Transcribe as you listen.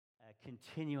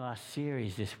Continue our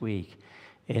series this week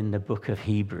in the book of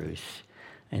Hebrews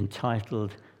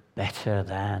entitled Better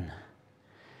Than.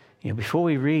 Before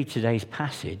we read today's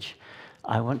passage,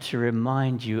 I want to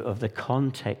remind you of the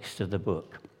context of the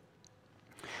book.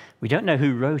 We don't know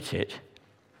who wrote it,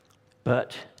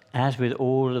 but as with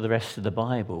all of the rest of the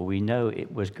Bible, we know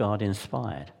it was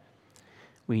God-inspired.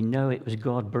 We know it was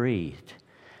God-breathed.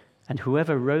 And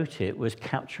whoever wrote it was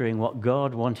capturing what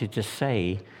God wanted to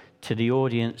say to the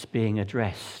audience being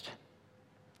addressed.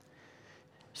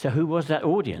 So who was that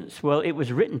audience? Well, it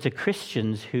was written to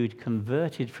Christians who'd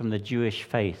converted from the Jewish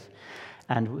faith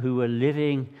and who were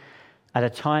living at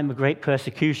a time of great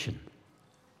persecution,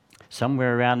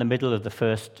 somewhere around the middle of the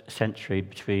first century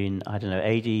between,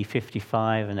 AD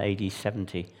 55 and AD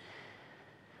 70.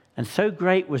 And so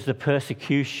great was the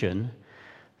persecution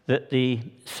that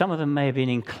some of them may have been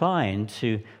inclined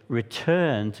to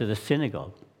return to the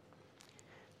synagogue,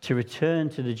 to return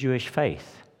to the Jewish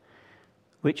faith,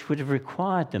 which would have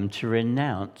required them to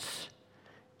renounce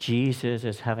Jesus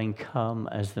as having come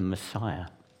as the Messiah.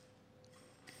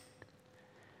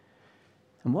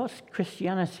 And whilst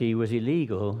Christianity was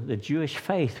illegal, the Jewish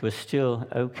faith was still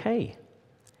okay.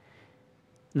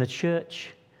 And the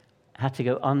church had to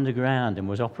go underground and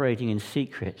was operating in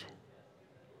secret.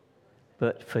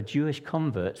 But for Jewish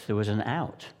converts, there was an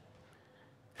out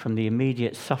from the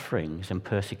immediate sufferings and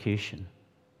persecution.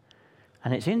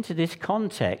 And it's into this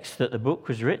context that the book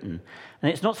was written.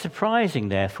 And it's not surprising,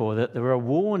 therefore, that there are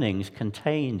warnings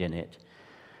contained in it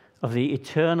of the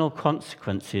eternal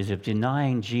consequences of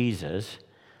denying Jesus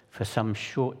for some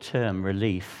short-term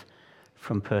relief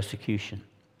from persecution.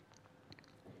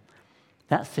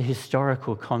 That's the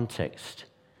historical context.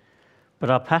 But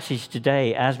our passage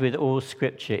today, as with all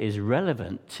Scripture, is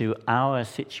relevant to our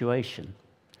situation,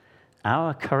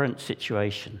 our current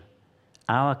situation,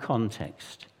 our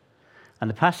context. And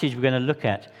the passage we're going to look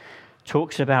at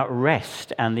talks about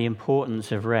rest and the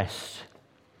importance of rest.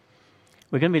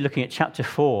 We're going to be looking at chapter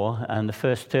 4 and the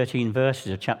first 13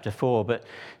 verses of chapter 4, but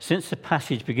since the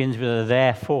passage begins with a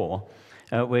therefore,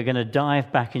 we're going to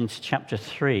dive back into chapter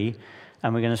 3,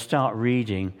 and we're going to start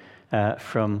reading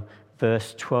from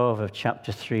verse 12 of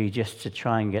chapter 3, just to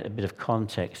try and get a bit of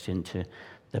context into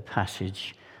the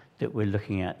passage that we're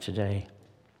looking at today.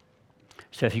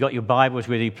 So if you've got your Bibles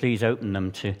with you, please open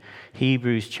them to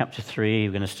Hebrews chapter 3.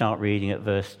 We're going to start reading at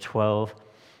verse 12.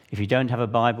 If you don't have a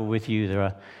Bible with you, there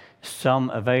are some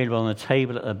available on the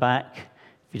table at the back.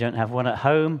 If you don't have one at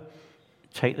home,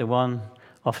 take the one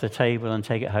off the table and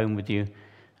take it home with you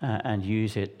and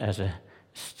use it as a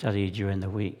study during the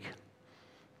week.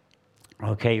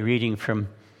 Okay, reading from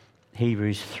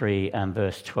Hebrews 3 and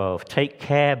verse 12. Take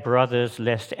care, brothers,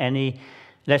 lest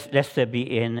there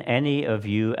be in any of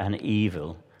you an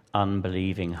evil,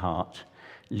 unbelieving heart,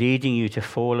 leading you to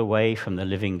fall away from the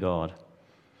living God.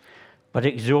 But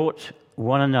exhort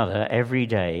one another every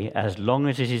day, as long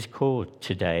as it is called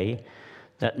today,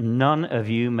 that none of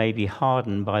you may be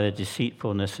hardened by the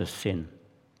deceitfulness of sin.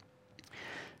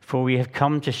 For we have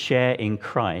come to share in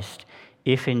Christ,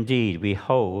 if indeed we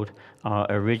hold our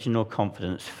original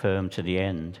confidence firm to the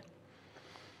end.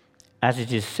 As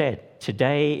it is said,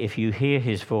 today, if you hear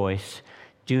his voice,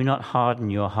 do not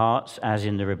harden your hearts as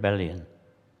in the rebellion.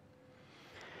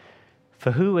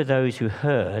 For who were those who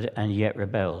heard and yet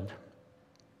rebelled?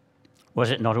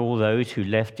 Was it not all those who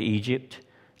left Egypt,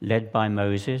 led by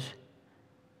Moses?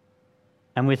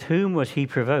 And with whom was he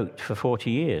provoked for 40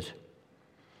 years?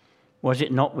 Was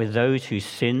it not with those who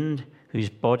sinned, whose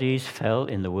bodies fell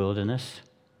in the wilderness?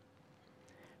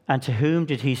 And to whom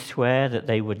did he swear that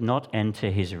they would not enter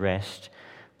his rest,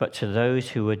 but to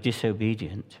those who were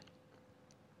disobedient?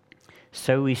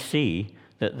 So we see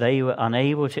that they were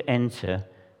unable to enter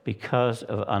because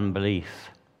of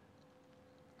unbelief.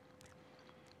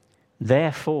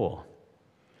 Therefore,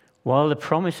 while the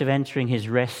promise of entering his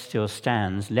rest still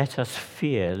stands, let us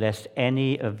fear lest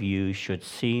any of you should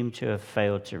seem to have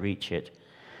failed to reach it.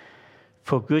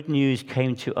 For good news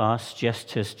came to us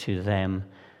just as to them,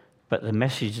 but the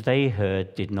message they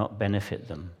heard did not benefit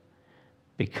them,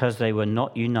 because they were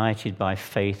not united by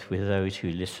faith with those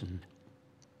who listened.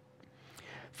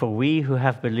 For we who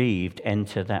have believed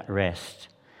enter that rest.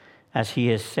 As he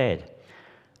has said,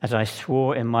 as I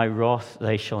swore in my wrath,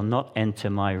 they shall not enter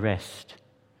my rest,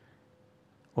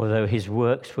 although his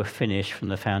works were finished from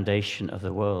the foundation of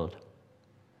the world.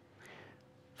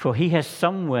 For he has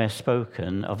somewhere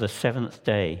spoken of the seventh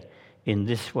day in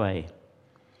this way,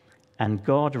 and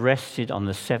God rested on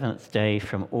the seventh day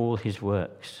from all his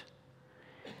works.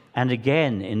 And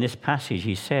again, in this passage,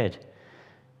 he said,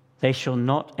 they shall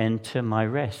not enter my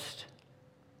rest.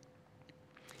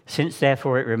 Since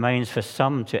therefore it remains for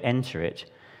some to enter it,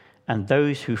 and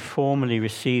those who formerly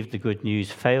received the good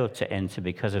news failed to enter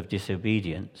because of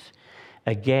disobedience,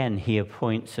 again he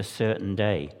appoints a certain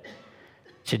day,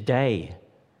 today,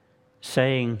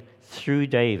 saying through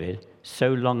David so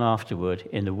long afterward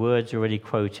in the words already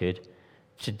quoted,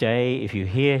 today if you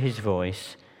hear his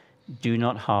voice, do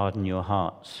not harden your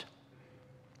hearts.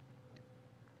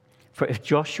 For if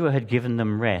Joshua had given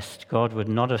them rest, God would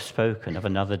not have spoken of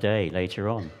another day later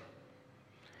on.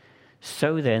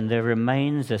 So then, there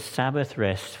remains a Sabbath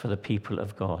rest for the people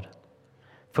of God.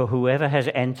 For whoever has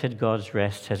entered God's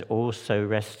rest has also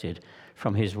rested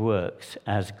from his works,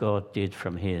 as God did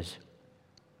from his.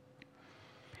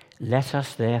 Let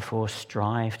us therefore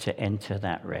strive to enter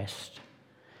that rest,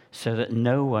 so that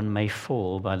no one may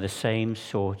fall by the same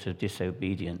sort of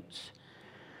disobedience.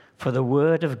 For the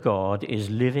word of God is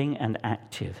living and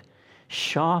active,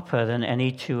 sharper than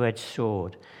any two-edged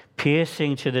sword,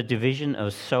 piercing to the division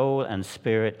of soul and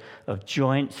spirit, of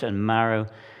joints and marrow,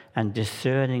 and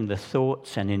discerning the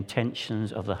thoughts and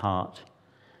intentions of the heart.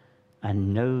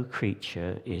 And no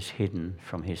creature is hidden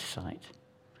from his sight,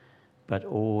 but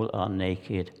all are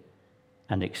naked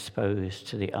and exposed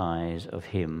to the eyes of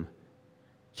him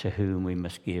to whom we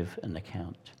must give an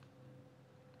account.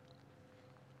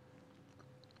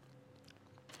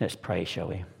 Let's pray, shall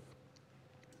we?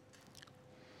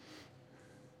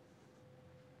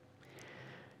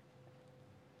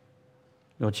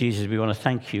 Lord Jesus, we want to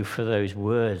thank you for those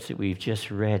words that we've just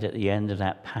read at the end of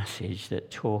that passage that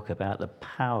talk about the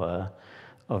power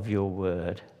of your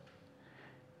word.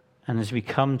 And as we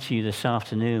come to you this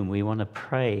afternoon, we want to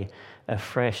pray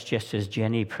afresh, just as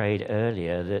Jenny prayed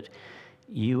earlier, that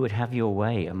you would have your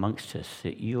way amongst us,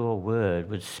 that your word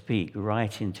would speak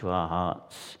right into our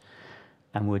hearts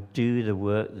and would do the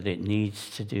work that it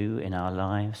needs to do in our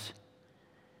lives.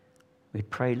 We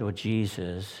pray, Lord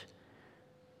Jesus,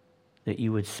 that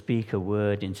you would speak a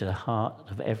word into the heart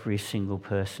of every single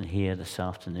person here this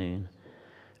afternoon,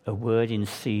 a word in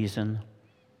season,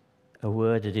 a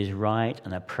word that is right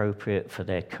and appropriate for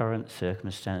their current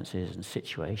circumstances and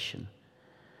situation.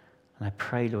 And I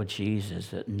pray, Lord Jesus,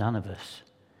 that none of us,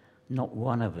 not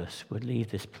one of us, would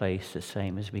leave this place the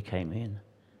same as we came in.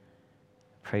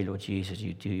 Pray, Lord Jesus,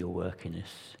 you do your work in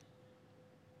us.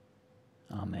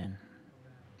 Amen.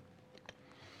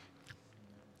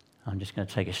 I'm just going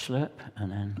to take a slurp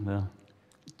and then we'll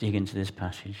dig into this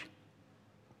passage.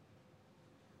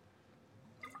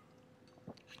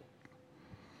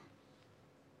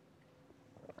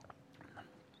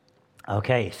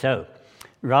 Okay, so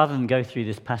rather than go through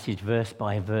this passage verse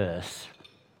by verse,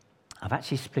 I've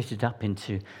actually split it up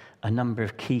into a number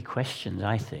of key questions,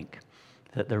 I think,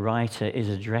 that the writer is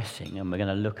addressing, and we're going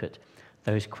to look at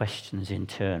those questions in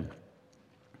turn.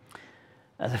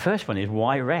 The first one is,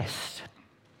 why rest?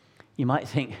 You might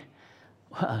think,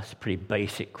 well, that's a pretty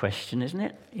basic question, isn't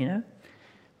it? You know,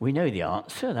 we know the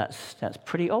answer. That's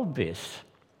pretty obvious.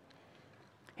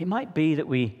 It might be that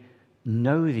we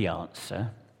know the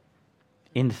answer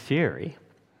in theory,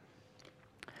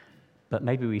 but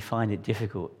maybe we find it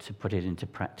difficult to put it into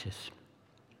practice.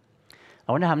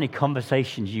 I wonder how many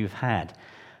conversations you've had,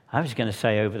 I was going to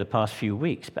say over the past few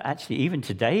weeks, but actually even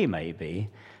today maybe,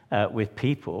 with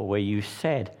people where you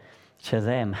said to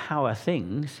them, how are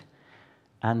things?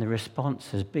 And the response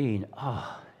has been,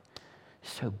 oh,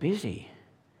 so busy.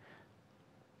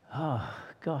 Oh,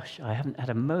 gosh, I haven't had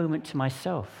a moment to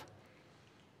myself.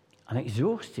 I'm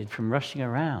exhausted from rushing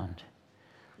around.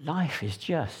 Life is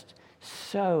just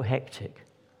so hectic.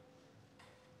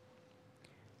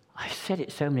 I've said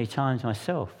it so many times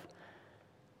myself.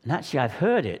 And actually, I've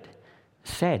heard it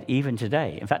said even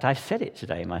today. In fact, I've said it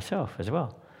today myself as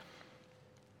well.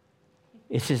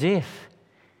 It's as if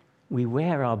we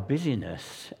wear our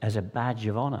busyness as a badge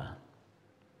of honor.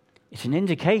 It's an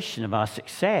indication of our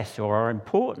success or our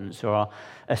importance or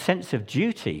a sense of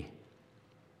duty.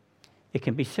 It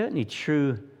can be certainly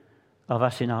true of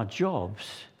us in our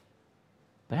jobs,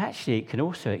 but actually it can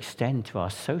also extend to our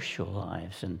social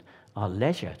lives and our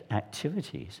leisure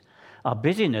activities. Our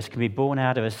busyness can be born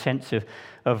out of a sense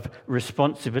of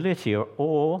responsibility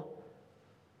or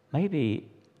maybe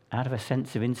out of a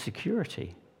sense of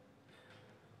insecurity,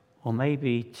 or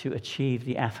maybe to achieve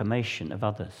the affirmation of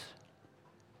others.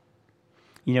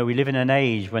 You know, we live in an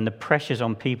age when the pressures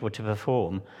on people to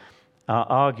perform are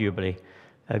arguably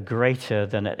greater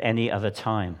than at any other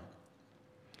time.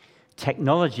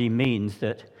 Technology means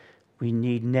that we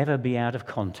need never be out of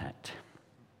contact.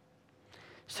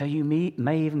 So you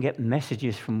may even get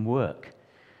messages from work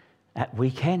at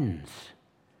weekends,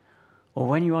 or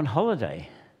when you're on holiday.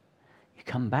 You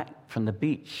come back from the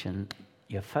beach and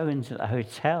your phone's at the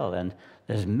hotel and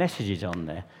There's messages on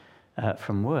there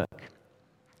from work.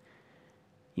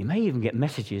 You may even get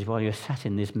messages while you're sat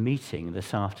in this meeting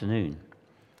this afternoon.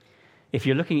 If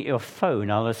you're looking at your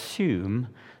phone, I'll assume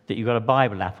that you've got a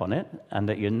Bible app on it and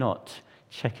that you're not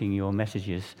checking your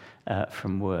messages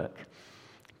from work,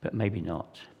 but maybe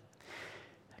not.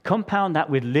 Compound that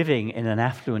with living in an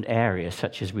affluent area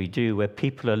such as we do, where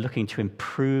people are looking to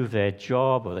improve their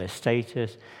job or their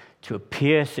status, to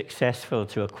appear successful,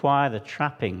 to acquire the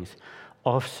trappings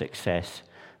of success,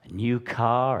 a new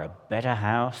car, a better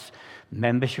house,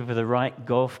 membership of the right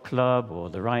golf club or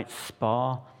the right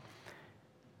spa.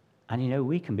 And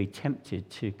we can be tempted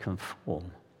to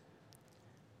conform.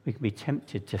 We can be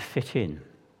tempted to fit in.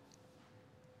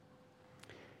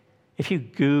 If you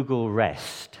Google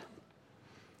rest,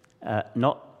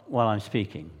 not while I'm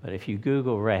speaking, but if you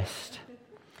Google rest,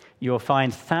 you'll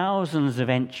find thousands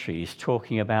of entries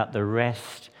talking about the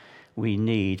rest we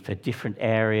need for different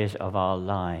areas of our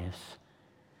lives.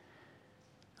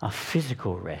 A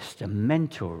physical rest, a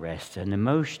mental rest, an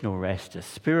emotional rest, a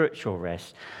spiritual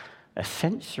rest, a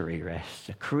sensory rest,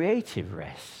 a creative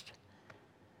rest.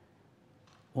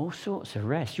 All sorts of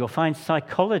rest. You'll find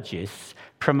psychologists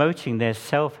promoting their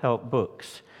self-help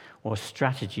books or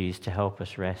strategies to help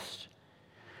us rest.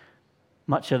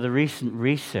 Much of the recent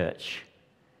research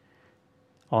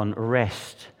on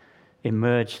rest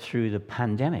emerged through the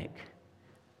pandemic,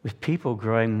 with people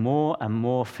growing more and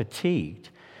more fatigued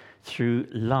through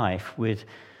life with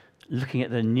looking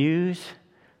at the news,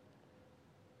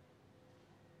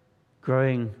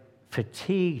 growing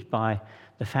fatigued by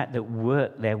the fact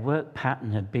that their work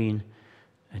pattern had been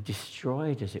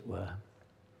destroyed, as it were,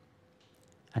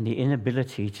 and the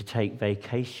inability to take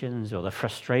vacations or the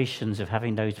frustrations of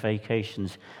having those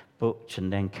vacations booked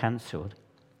and then cancelled.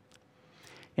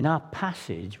 In our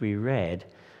passage, we read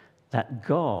that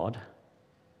God,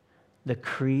 the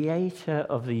creator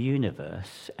of the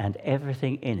universe and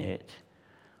everything in it,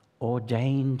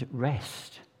 ordained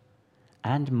rest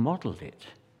and modeled it.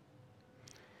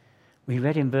 We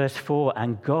read in verse 4,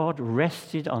 and God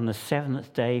rested on the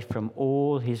seventh day from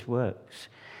all his works.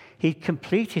 He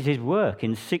completed his work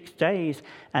in 6 days,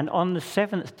 and on the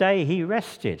seventh day he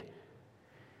rested.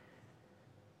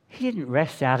 He didn't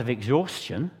rest out of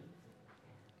exhaustion,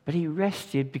 but he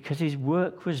rested because his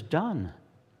work was done.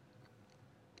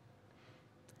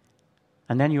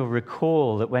 And then you'll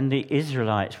recall that when the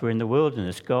Israelites were in the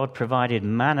wilderness, God provided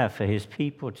manna for his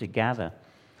people to gather.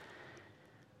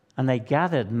 And they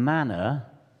gathered manna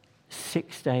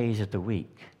 6 days of the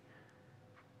week.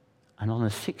 And on the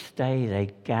 6th day,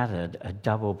 they gathered a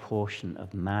double portion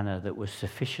of manna that was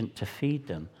sufficient to feed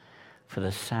them for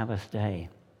the Sabbath day.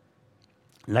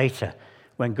 Later,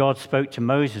 when God spoke to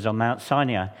Moses on Mount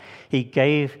Sinai, he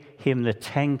gave him the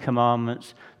 10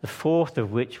 commandments, the fourth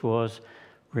of which was,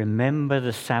 remember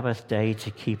the Sabbath day to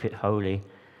keep it holy.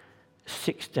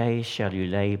 6 days shall you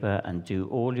labor and do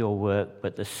all your work,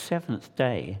 but the seventh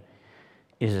day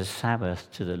is a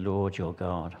Sabbath to the Lord your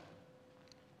God.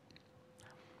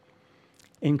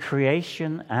 In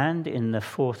creation and in the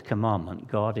fourth commandment,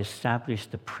 God established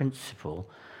the principle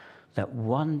that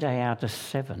 1 day out of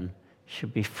 7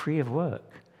 should be free of work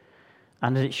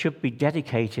and that it should be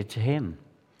dedicated to him,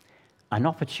 an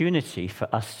opportunity for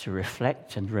us to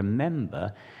reflect and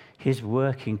remember his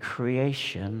work in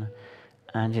creation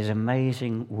and his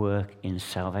amazing work in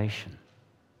salvation.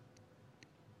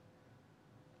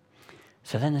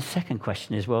 So then the second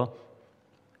question is, well,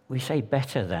 we say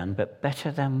better than, but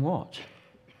better than what?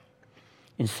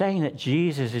 In saying that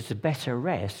Jesus is the better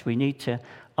rest, we need to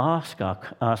ask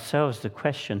ourselves the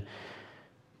question,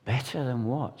 better than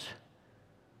what?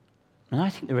 And I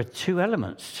think there are 2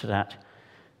 elements to that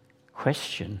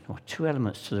question, or 2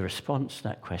 elements to the response to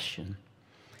that question.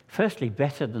 Firstly,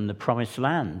 better than the promised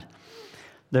land.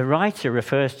 The writer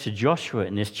refers to Joshua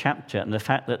in this chapter and the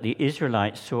fact that the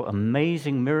Israelites saw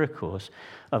amazing miracles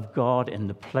of God in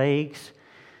the plagues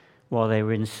while they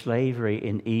were in slavery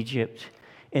in Egypt,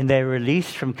 in their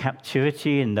release from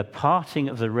captivity, in the parting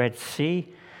of the Red Sea,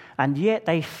 and yet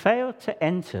they failed to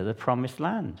enter the promised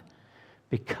land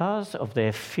because of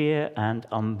their fear and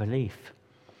unbelief.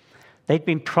 They'd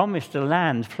been promised a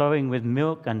land flowing with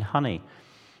milk and honey,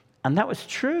 and that was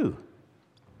true.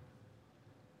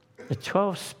 The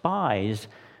 12 spies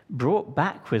brought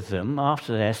back with them,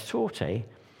 after their sortie,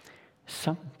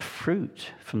 some fruit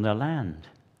from the land,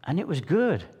 and it was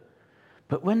good.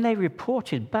 But when they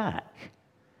reported back,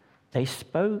 they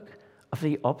spoke of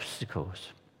the obstacles.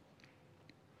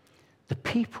 The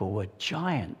people were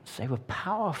giants. They were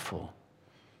powerful.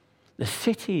 The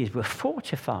cities were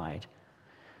fortified,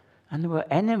 and there were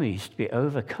enemies to be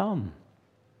overcome.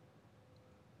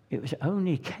 it was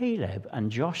only Caleb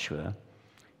and Joshua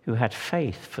who had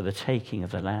faith for the taking of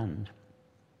the land.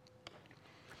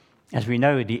 As we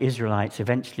know, the Israelites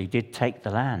eventually did take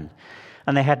the land,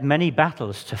 and they had many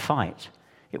battles to fight.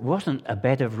 It wasn't a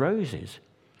bed of roses.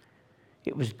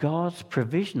 It was God's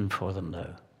provision for them,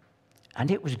 though, and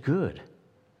it was good.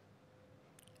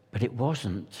 But it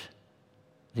wasn't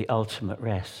the ultimate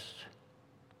rest.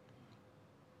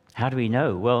 How do we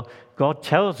know? Well, God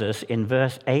tells us in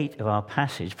verse 8 of our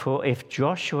passage, "For if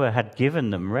Joshua had given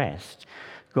them rest,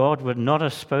 God would not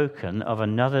have spoken of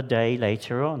another day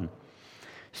later on.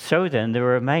 So then there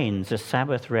remains a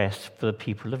Sabbath rest for the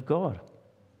people of God."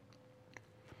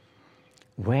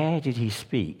 Where did he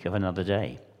speak of another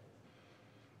day?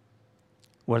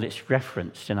 Well, it's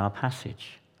referenced in our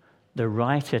passage. The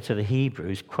writer to the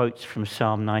Hebrews quotes from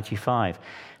Psalm 95,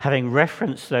 having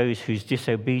referenced those whose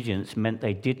disobedience meant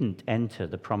they didn't enter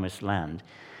the promised land.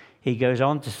 He goes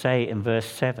on to say in verse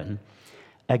 7,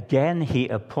 "Again he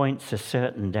appoints a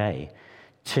certain day,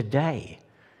 today,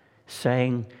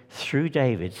 saying through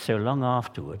David so long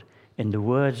afterward, in the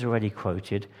words already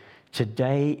quoted,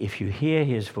 'Today, if you hear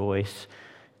his voice,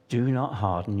 do not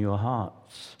harden your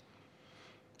hearts.'"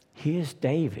 Here's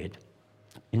David,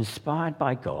 inspired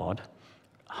by God,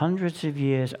 hundreds of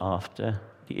years after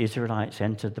the Israelites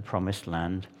entered the promised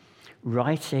land,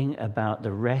 writing about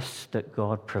the rest that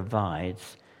God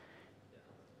provides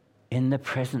in the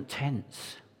present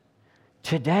tense.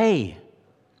 Today.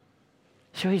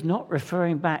 So he's not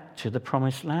referring back to the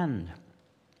promised land.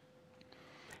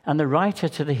 And the writer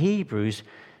to the Hebrews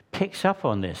picks up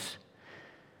on this,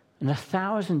 and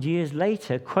 1,000 years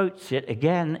later quotes it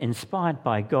again, inspired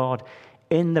by God,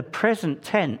 in the present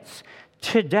tense,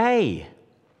 today.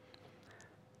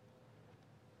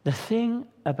 The thing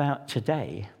about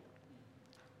today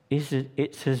is that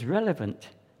it's as relevant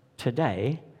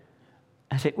today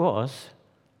as it was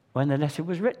when the letter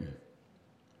was written.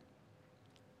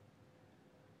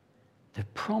 The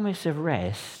promise of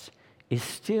rest is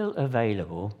still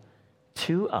available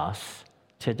to us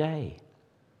today.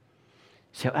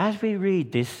 So as we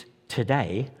read this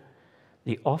today,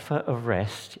 the offer of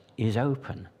rest is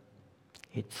open.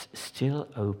 It's still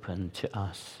open to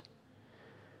us.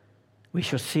 We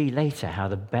shall see later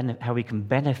how we can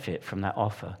benefit from that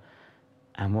offer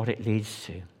and what it leads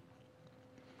to.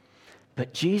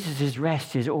 But Jesus'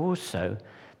 rest is also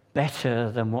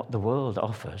better than what the world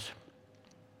offers.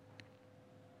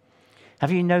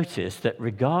 Have you noticed that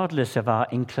regardless of our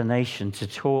inclination to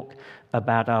talk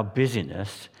about our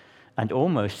busyness and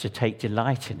almost to take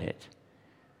delight in it,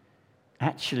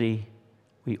 actually,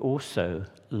 we also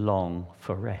long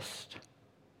for rest.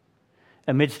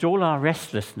 Amidst all our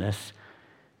restlessness,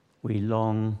 we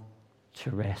long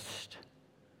to rest.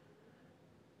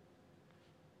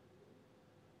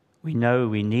 We know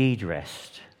we need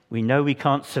rest. We know we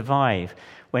can't survive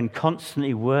when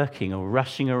constantly working or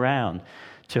rushing around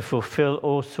to fulfill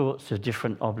all sorts of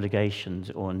different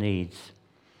obligations or needs.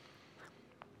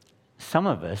 Some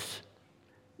of us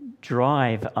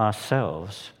drive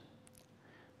ourselves.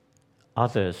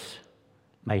 Others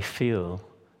may feel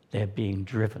they're being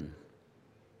driven.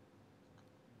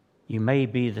 You may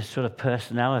be the sort of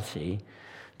personality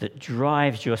that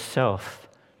drives yourself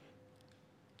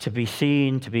to be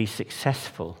seen, to be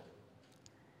successful.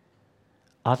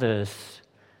 Others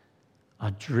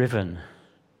are driven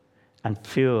and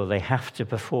feel they have to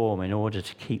perform in order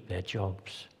to keep their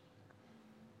jobs.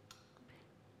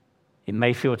 It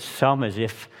may feel to some as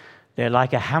if they're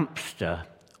like a hamster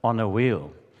on a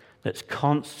wheel that's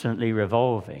constantly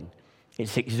revolving.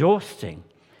 It's exhausting,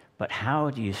 but how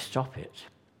do you stop it?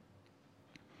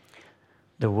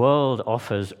 The world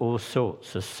offers all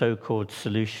sorts of so-called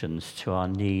solutions to our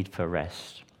need for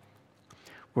rest.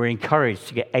 We're encouraged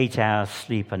to get 8 hours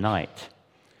sleep a night.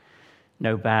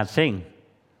 No bad thing.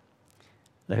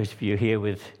 Those of you here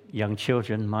with young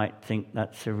children might think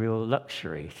that's a real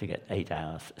luxury to get 8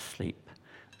 hours sleep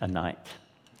a night.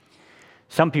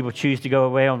 Some people choose to go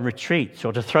away on retreats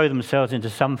or to throw themselves into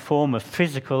some form of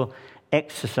physical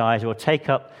exercise or take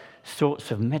up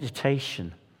sorts of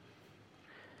meditation.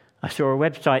 I saw a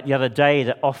website the other day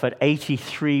that offered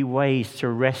 83 ways to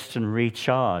rest and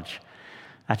recharge.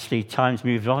 Actually, time's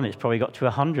moved on. It's probably got to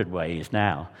 100 ways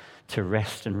now to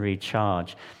rest and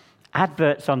recharge.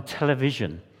 Adverts on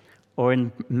television or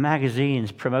in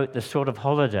magazines promote the sort of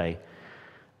holiday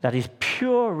that is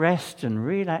pure rest and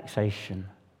relaxation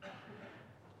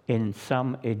in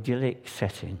some idyllic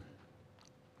setting.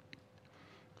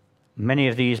 Many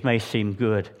of these may seem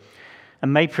good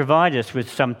and may provide us with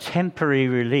some temporary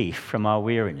relief from our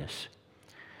weariness.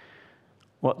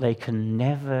 What they can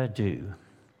never do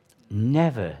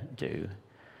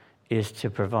is to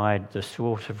provide the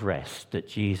sort of rest that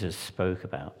Jesus spoke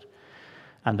about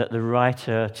and that the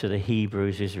writer to the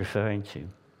Hebrews is referring to.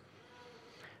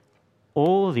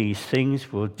 All these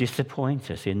things will disappoint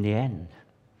us in the end.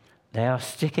 They are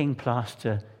sticking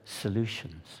plaster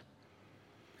solutions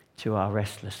to our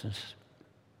restlessness.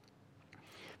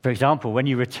 For example, when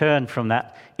you return from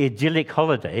that idyllic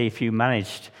holiday, if you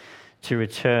managed to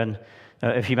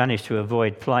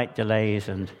avoid flight delays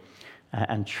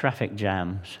and traffic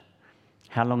jams,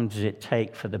 how long does it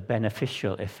take for the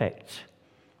beneficial effect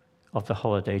of the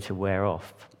holiday to wear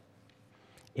off?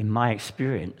 In my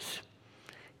experience,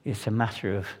 it's a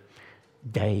matter of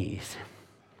days.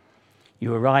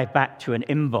 You arrive back to an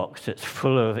inbox that's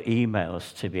full of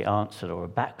emails to be answered or a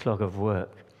backlog of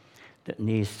work that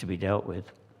needs to be dealt with.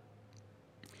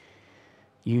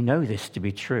 You know this to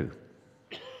be true.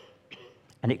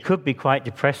 And it could be quite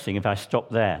depressing if I stop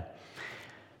there.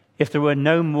 If there were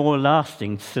no more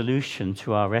lasting solution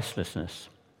to our restlessness.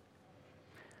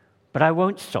 But I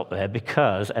won't stop there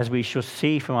because, as we shall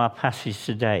see from our passage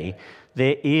today,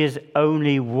 there is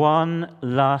only one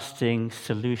lasting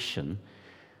solution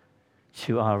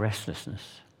to our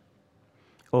restlessness.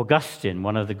 Augustine,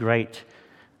 one of the great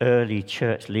early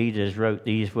church leaders, wrote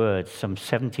these words some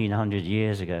 1700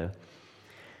 years ago.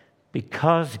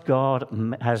 Because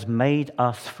God has made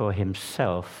us for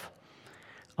himself,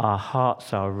 our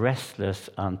hearts are restless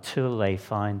until they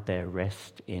find their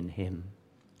rest in him.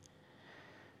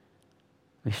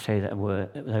 We say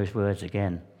those words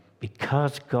again.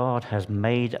 Because God has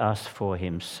made us for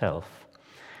himself,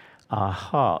 our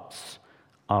hearts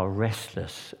are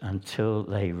restless until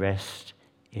they rest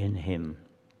in him.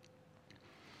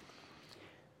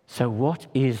 So what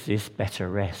is this better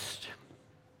rest?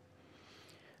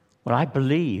 Well, I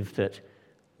believe that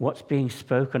what's being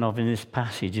spoken of in this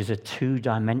passage is a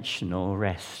two-dimensional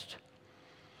rest.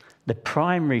 The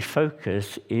primary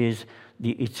focus is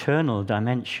the eternal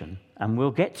dimension, and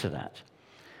we'll get to that.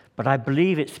 But I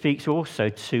believe it speaks also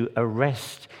to a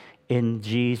rest in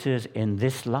Jesus in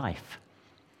this life.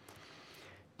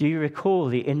 Do you recall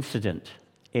the incident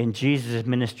in Jesus'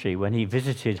 ministry when he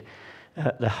visited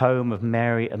the home of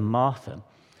Mary and Martha?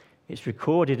 It's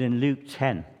recorded in Luke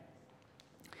 10.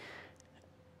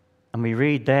 And we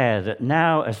read there that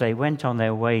now as they went on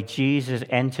their way, Jesus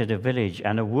entered a village,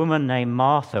 and a woman named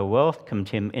Martha welcomed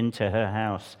him into her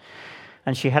house.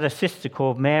 And she had a sister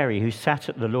called Mary who sat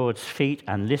at the Lord's feet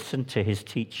and listened to his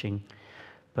teaching.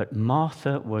 But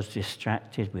Martha was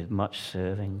distracted with much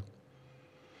serving.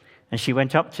 And she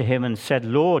went up to him and said,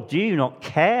 Lord, do you not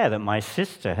care that my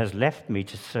sister has left me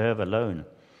to serve alone?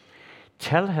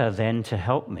 Tell her then to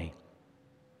help me.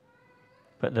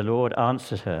 But the Lord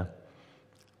answered her,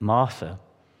 Martha,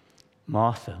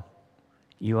 Martha,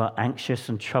 you are anxious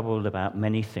and troubled about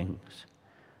many things,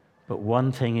 but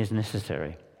one thing is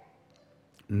necessary.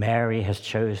 Mary has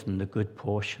chosen the good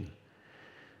portion,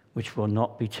 which will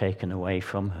not be taken away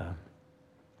from her.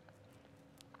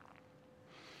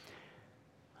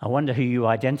 I wonder who you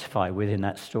identify with in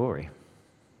that story.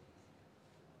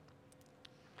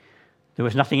 There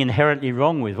was nothing inherently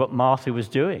wrong with what Martha was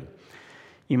doing.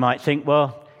 You might think,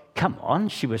 well, come on,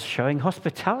 she was showing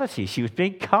hospitality. She was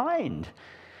being kind.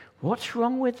 What's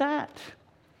wrong with that?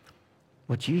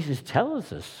 Well, Jesus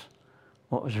tells us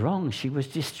what was wrong. She was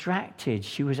distracted.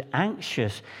 She was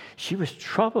anxious. She was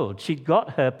troubled. She'd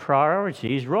got her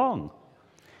priorities wrong.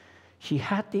 She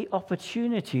had the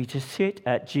opportunity to sit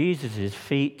at Jesus'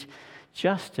 feet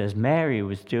just as Mary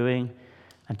was doing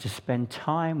and to spend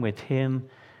time with him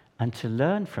and to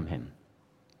learn from him.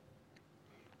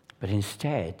 But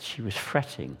instead, she was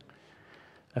fretting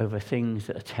over things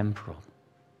that are temporal.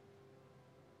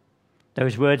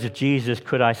 Those words of Jesus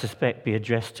could, I suspect, be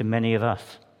addressed to many of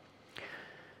us.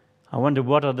 I wonder,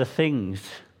 what are the things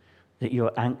that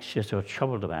you're anxious or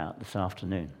troubled about this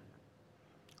afternoon?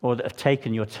 Or that have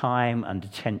taken your time and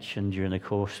attention during the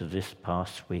course of this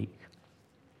past week?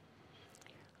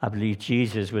 I believe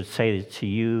Jesus would say to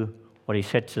you what he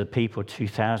said to the people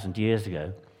 2,000 years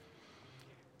ago.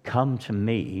 Come to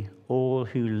me, all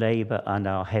who labor and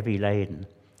are heavy laden,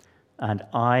 and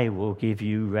I will give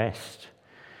you rest.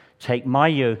 Take my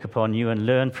yoke upon you and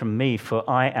learn from me, for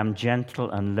I am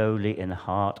gentle and lowly in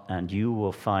heart, and you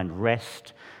will find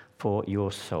rest for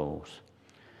your souls.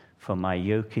 For my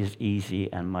yoke is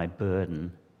easy and my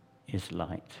burden is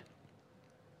light.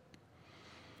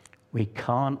 We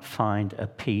can't find a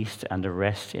peace and a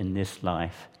rest in this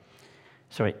life.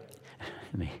 Let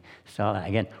me start that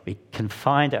again. We can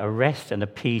find a rest and a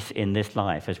peace in this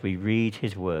life as we read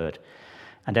his word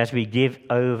and as we give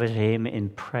over to him in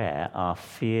prayer our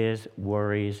fears,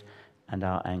 worries, and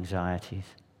our anxieties.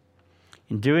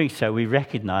 In doing so, we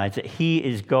recognize that he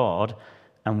is God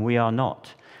and we are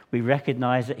not. We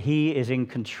recognize that he is in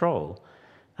control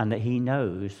and that he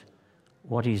knows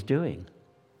what he's doing.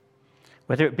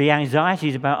 Whether it be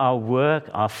anxieties about our work,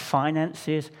 our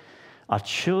finances, our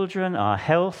children, our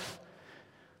health,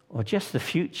 or just the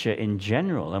future in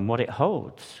general and what it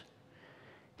holds,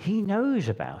 he knows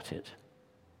about it.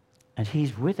 And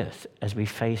he's with us as we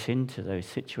face into those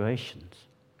situations,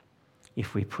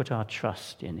 if we put our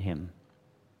trust in him.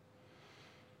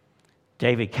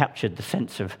 David captured the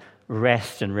sense of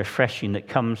rest and refreshing that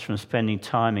comes from spending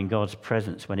time in God's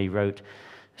presence when he wrote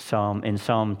in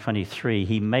Psalm 23,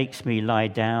 he makes me lie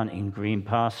down in green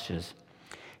pastures.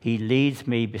 He leads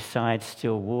me beside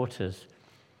still waters.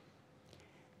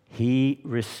 He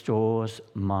restores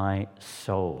my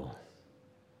soul.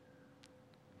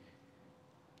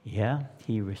 Yeah,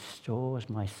 he restores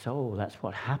my soul. That's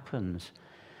what happens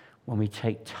when we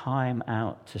take time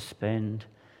out to spend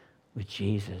with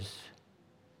Jesus.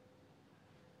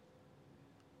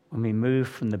 When we move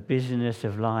from the busyness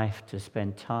of life to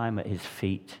spend time at his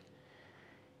feet,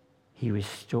 he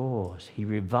restores, he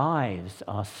revives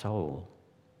our soul.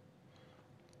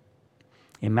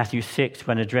 In Matthew 6,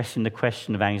 when addressing the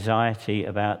question of anxiety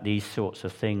about these sorts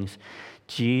of things,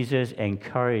 Jesus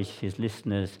encouraged his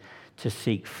listeners to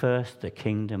seek first the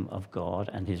kingdom of God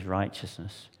and his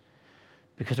righteousness,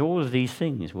 because all of these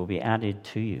things will be added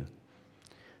to you.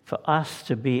 For us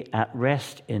to be at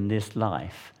rest in this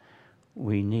life,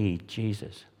 we need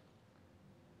Jesus.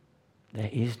 There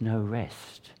is no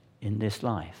rest in this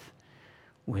life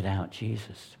without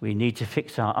Jesus. We need to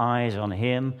fix our eyes on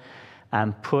him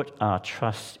and put our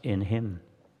trust in him.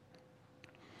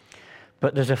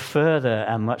 But there's a further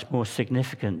and much more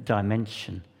significant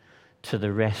dimension to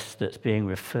the rest that's being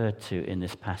referred to in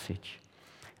this passage,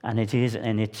 and it is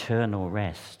an eternal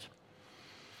rest.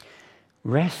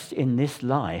 Rest in this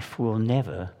life will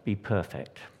never be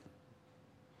perfect.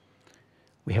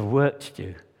 We have work to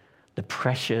do, the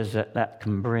pressures that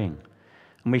can bring.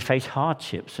 And we face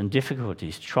hardships and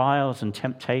difficulties, trials and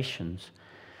temptations,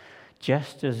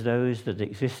 just as those that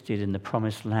existed in the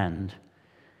promised land,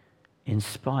 in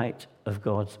spite of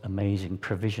God's amazing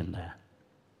provision there.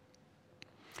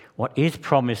 What is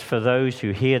promised for those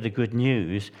who hear the good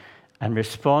news and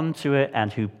respond to it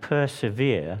and who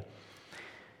persevere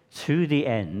to the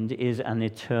end is an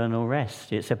eternal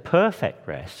rest. It's a perfect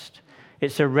rest.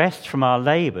 It's a rest from our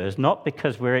labors, not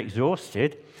because we're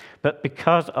exhausted, but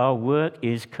because our work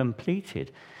is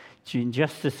completed. In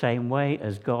just the same way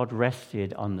as God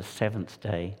rested on the seventh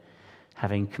day,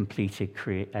 having completed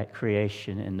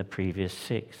creation in the previous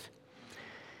six.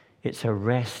 It's a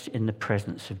rest in the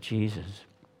presence of Jesus.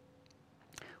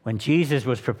 When Jesus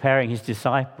was preparing his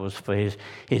disciples for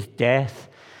his death,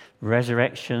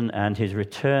 resurrection, and his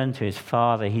return to his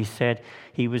Father, he said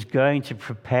he was going to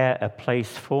prepare a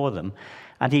place for them,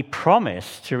 and he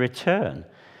promised to return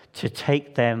to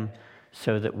take them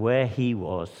so that where he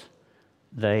was,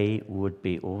 they would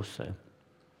be also.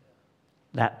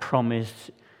 That promise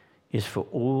is for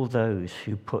all those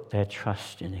who put their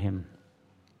trust in him.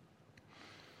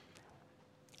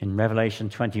 In Revelation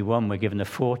 21, we're given a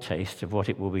foretaste of what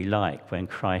it will be like when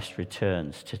Christ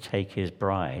returns to take his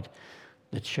bride,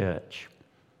 the church.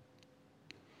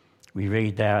 We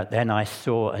read there, "Then I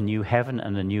saw a new heaven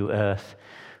and a new earth,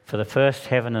 for the first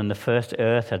heaven and the first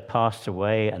earth had passed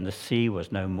away, and the sea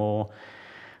was no more.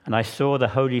 And I saw the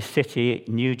holy city,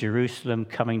 New Jerusalem,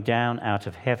 coming down out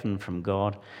of heaven from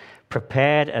God,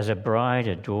 prepared as a bride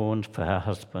adorned for her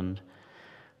husband.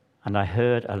 And I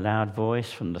heard a loud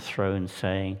voice from the throne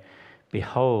saying,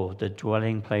 'Behold, the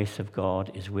dwelling place of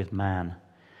God is with man.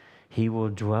 He will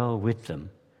dwell with them,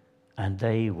 and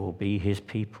they will be his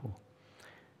people.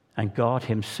 And God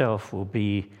himself will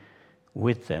be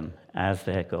with them as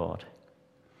their God.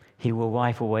 He will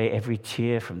wipe away every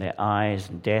tear from their eyes,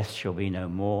 and death shall be no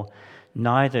more.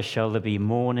 Neither shall there be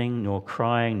mourning, nor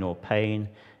crying, nor pain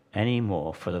any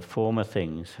more, for the former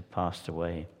things have passed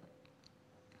away.'"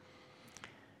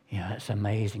 Yeah, that's an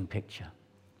amazing picture.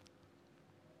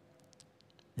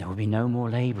 There will be no more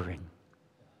laboring,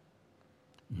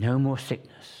 no more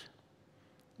sickness,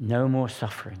 no more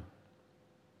suffering,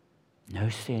 no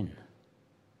sin.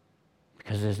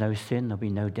 Because there's no sin, there'll be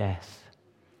no death.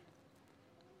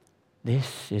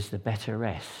 This is the better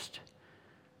rest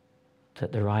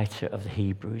that the writer of the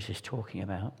Hebrews is talking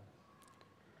about.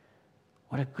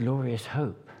 What a glorious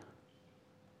hope.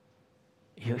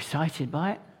 Are you excited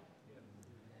by it?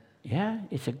 Yeah,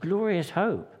 it's a glorious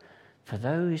hope for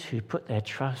those who put their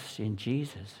trust in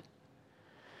Jesus.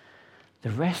 The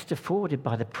rest afforded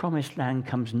by the promised land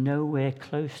comes nowhere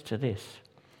close to this.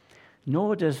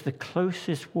 nor does the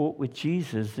closest walk with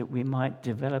Jesus that we might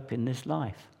develop in this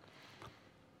life.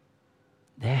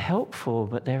 They're helpful,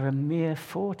 but they're a mere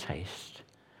foretaste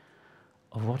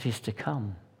of what is to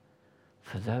come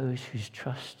for those whose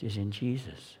trust is in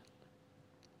Jesus.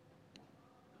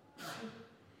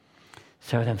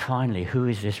 So then finally, who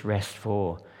is this rest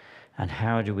for, and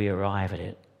how do we arrive at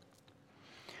it?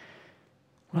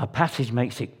 Well, our passage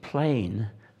makes it plain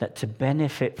that to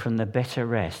benefit from the better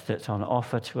rest that's on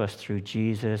offer to us through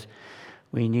Jesus,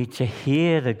 we need to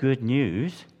hear the good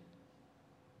news,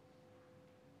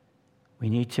 we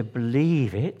need to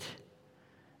believe it,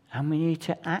 and we need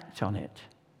to act on it.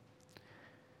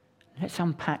 Let's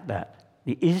unpack that.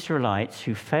 The Israelites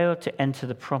who failed to enter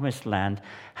the promised land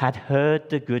had heard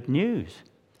the good news,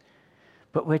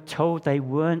 but we're told they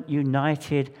weren't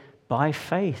united by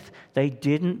faith. They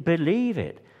didn't believe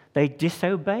it. They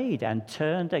disobeyed and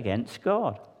turned against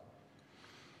God.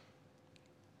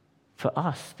 For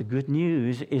us, the good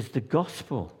news is the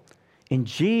gospel. In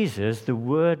Jesus, the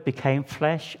Word became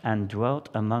flesh and dwelt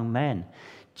among men.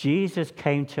 Jesus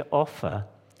came to offer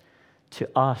to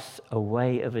us a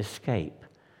way of escape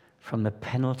from the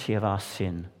penalty of our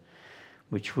sin,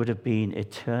 which would have been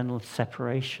eternal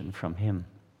separation from him.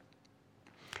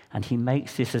 And he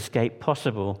makes this escape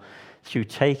possible through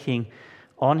taking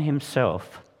on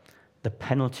himself the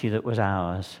penalty that was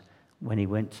ours when he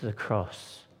went to the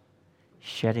cross,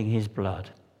 shedding his blood.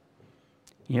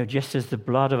 You know, just as the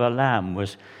blood of a lamb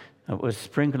was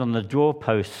sprinkled on the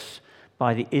doorposts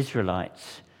by the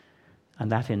Israelites,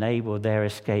 and that enabled their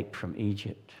escape from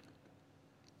Egypt.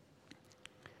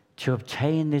 To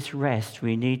obtain this rest,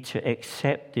 we need to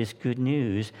accept this good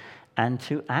news and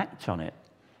to act on it.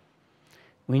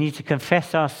 We need to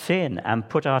confess our sin and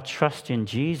put our trust in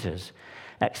Jesus.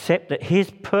 Accept that his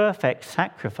perfect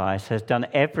sacrifice has done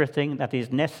everything that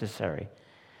is necessary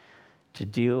to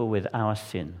deal with our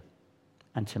sin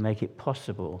and to make it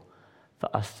possible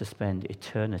for us to spend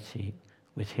eternity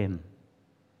with him.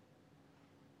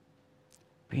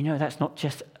 But you know, it's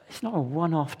not a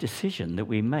one-off decision that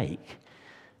we make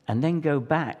and then go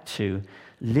back to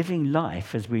living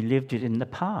life as we lived it in the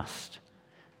past.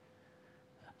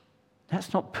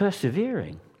 That's not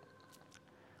persevering.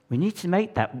 We need to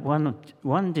make that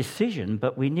one decision,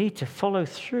 but we need to follow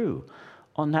through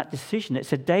on that decision.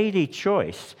 It's a daily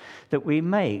choice that we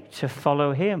make to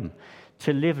follow him,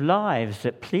 to live lives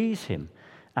that please him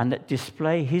and that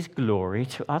display his glory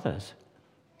to others.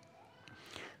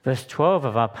 Verse 12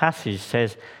 of our passage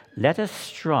says, "Let us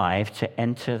strive to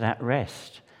enter that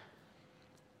rest."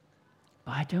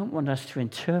 But I don't want us to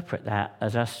interpret that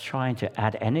as us trying to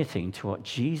add anything to what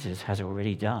Jesus has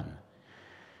already done.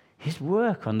 His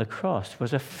work on the cross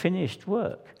was a finished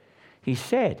work. He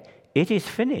said, "It is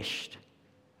finished."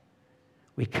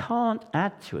 We can't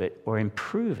add to it or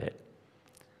improve it.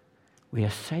 We are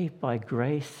saved by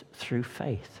grace through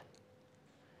faith.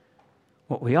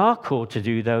 What we are called to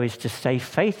do, though, is to stay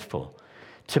faithful,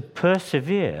 to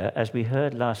persevere, as we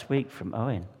heard last week from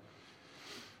Owen.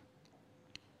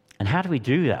 And how do we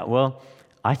do that? Well,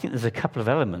 I think there's a couple of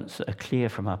elements that are clear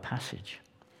from our passage.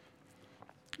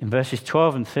 In verses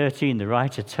 12 and 13, the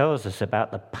writer tells us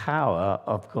about the power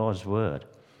of God's word.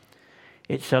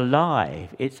 It's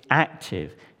alive, it's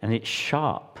active, and it's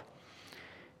sharp.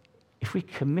 If we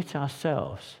commit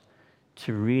ourselves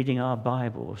to reading our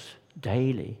Bibles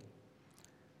daily,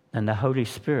 then the Holy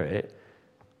Spirit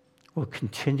will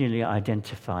continually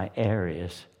identify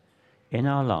areas in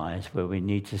our lives where we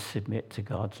need to submit to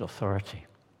God's authority.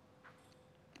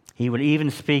 He will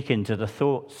even speak into the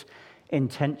thoughts,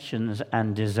 intentions,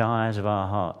 and desires of our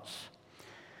hearts.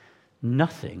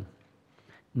 Nothing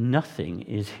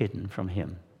is hidden from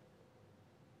him.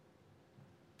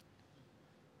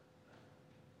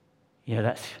 You know,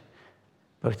 that's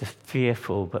both a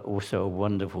fearful but also a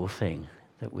wonderful thing,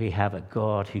 that we have a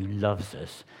God who loves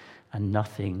us and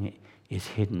nothing is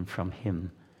hidden from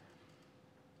him.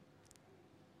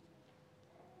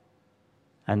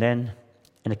 And then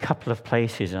in a couple of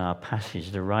places in our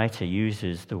passage, the writer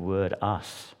uses the word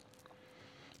us.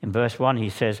 In verse 1, he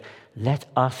says, "Let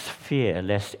us fear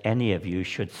lest any of you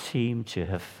should seem to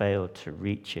have failed to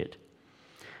reach it."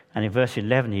 And in verse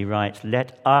 11, he writes,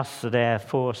 "Let us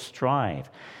therefore strive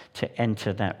to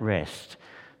enter that rest,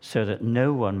 so that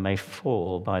no one may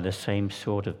fall by the same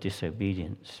sort of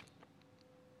disobedience."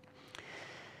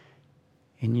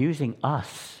 In using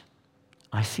us,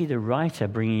 I see the writer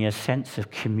bringing a sense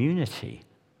of community.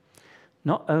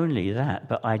 Not only that,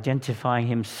 but identifying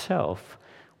himself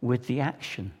with the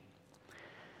action.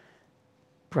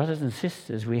 Brothers and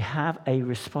sisters, we have a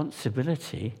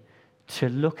responsibility to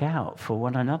look out for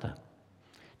one another,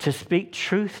 to speak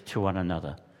truth to one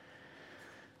another,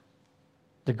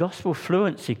 The Gospel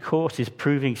Fluency course is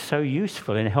proving so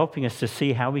useful in helping us to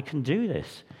see how we can do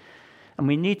this. And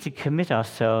we need to commit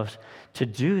ourselves to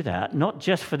do that, not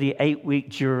just for the 8-week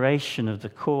duration of the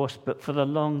course, but for the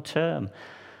long term.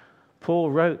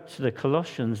 Paul wrote to the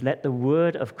Colossians, "Let the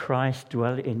word of Christ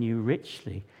dwell in you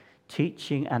richly,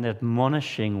 teaching and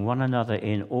admonishing one another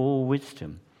in all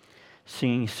wisdom,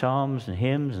 singing psalms and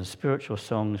hymns and spiritual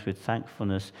songs with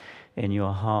thankfulness in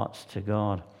your hearts to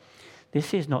God."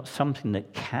 This is not something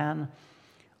that can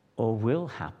or will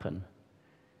happen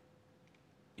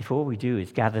if all we do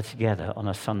is gather together on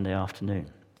a Sunday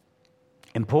afternoon.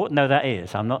 Important though that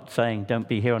is, I'm not saying don't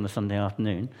be here on a Sunday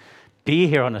afternoon. Be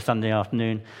here on a Sunday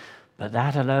afternoon, but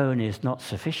that alone is not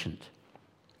sufficient.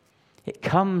 It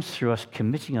comes through us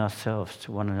committing ourselves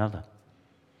to one another.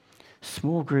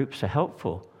 Small groups are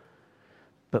helpful,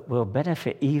 but will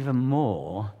benefit even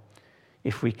more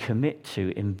if we commit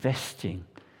to investing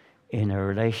in a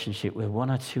relationship with one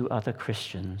or two other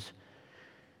Christians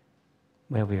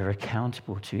where we are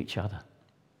accountable to each other.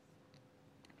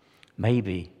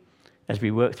 Maybe as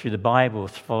we work through the Bible,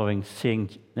 following seeing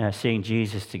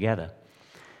Jesus together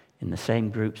in the same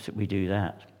groups that we do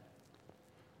that.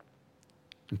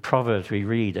 In Proverbs we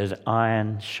read, "As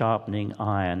iron sharpening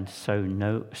iron, so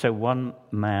one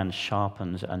man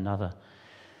sharpens another."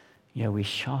 We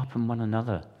sharpen one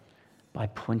another by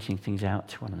pointing things out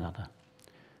to one another,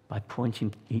 by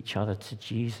pointing each other to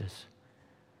Jesus.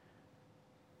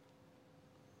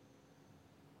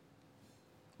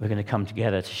 We're going to come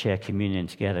together to share communion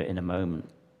together in a moment.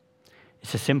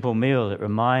 It's a simple meal that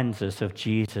reminds us of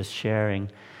Jesus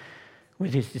sharing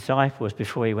with his disciples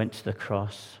before he went to the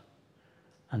cross,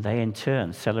 and they in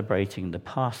turn celebrating the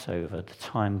Passover, the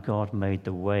time God made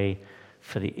the way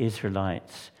for the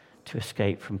Israelites to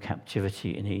escape from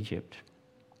captivity in Egypt.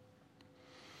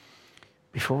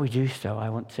 Before we do so, I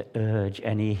want to urge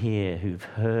any here who've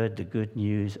heard the good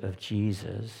news of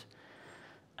Jesus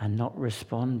and not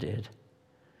responded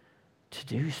to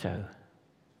do so.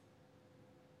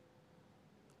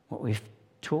 What we've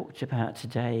talked about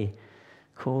today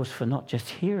calls for not just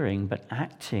hearing, but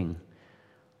acting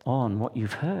on what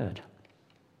you've heard.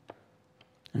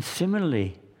 And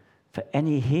similarly, for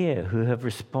any here who have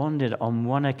responded on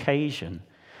one occasion,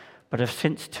 but have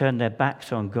since turned their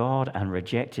backs on God and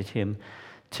rejected him,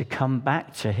 to come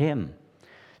back to him,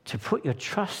 to put your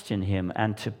trust in him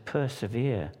and to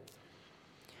persevere.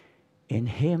 In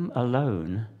him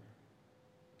alone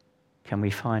can we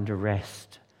find a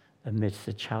rest amidst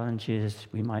the challenges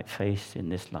we might face in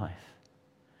this life,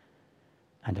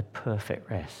 and a perfect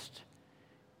rest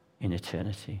in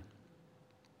eternity.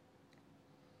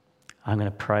 I'm going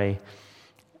to pray,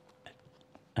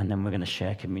 and then we're going to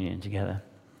share communion together.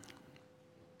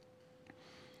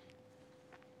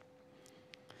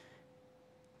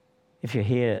 If you're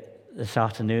here this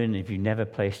afternoon, if you've never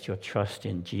placed your trust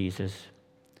in Jesus,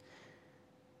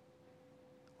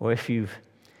 or if you've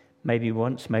maybe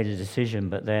once made a decision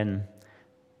but then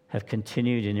have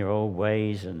continued in your old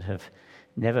ways and have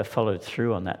never followed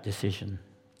through on that decision,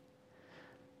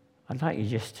 I'd like you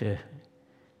just to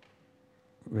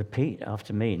repeat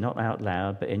after me, not out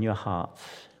loud, but in your hearts,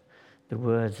 the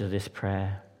words of this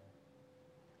prayer.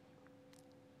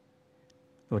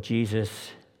 Lord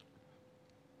Jesus,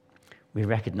 we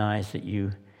recognize that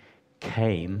you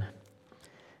came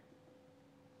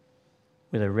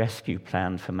with a rescue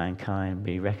plan for mankind.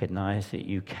 We recognize that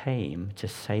you came to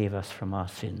save us from our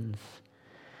sins.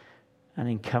 And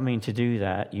in coming to do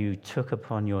that, you took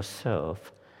upon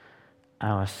yourself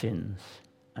our sins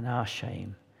and our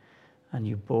shame, and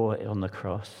you bore it on the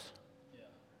cross. Yeah.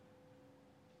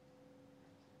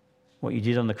 What you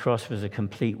did on the cross was a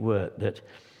complete work that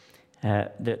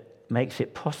makes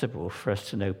it possible for us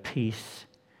to know peace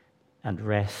and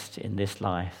rest in this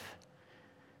life,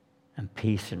 and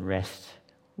peace and rest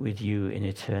with you in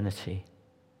eternity.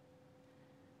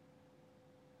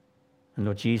 And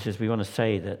Lord Jesus, we want to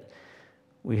say that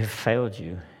we have failed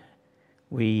you.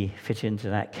 We fit into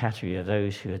that category of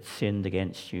those who had sinned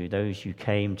against you, those you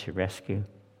came to rescue.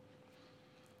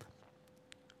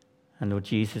 And Lord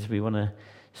Jesus, we want to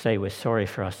say we're sorry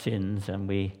for our sins, and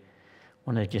we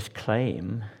want to just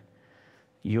claim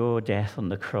your death on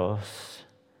the cross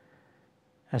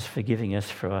as forgiving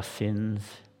us for our sins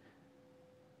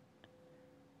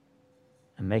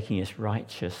and making us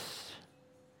righteous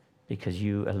because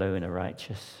you alone are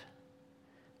righteous.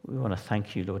 We want to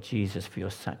thank you, Lord Jesus, for your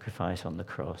sacrifice on the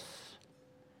cross.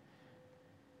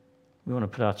 We want to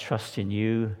put our trust in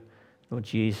you, Lord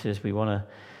Jesus. We want to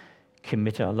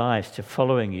commit our lives to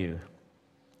following you,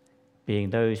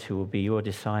 being those who will be your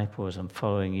disciples and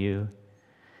following you.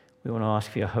 We want to ask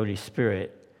for your Holy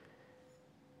Spirit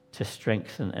to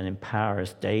strengthen and empower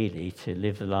us daily to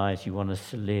live the lives you want us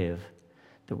to live,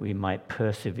 that we might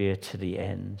persevere to the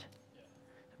end.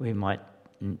 We might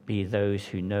be those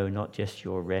who know not just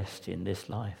your rest in this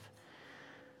life,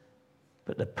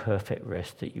 but the perfect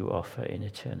rest that you offer in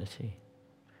eternity.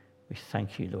 We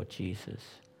thank you, Lord Jesus,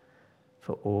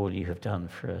 for all you have done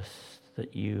for us,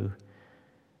 that you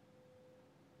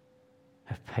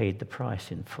have paid the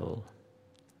price in full,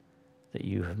 that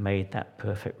you have made that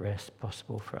perfect rest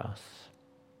possible for us.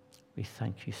 We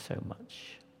thank you so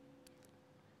much.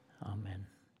 Amen.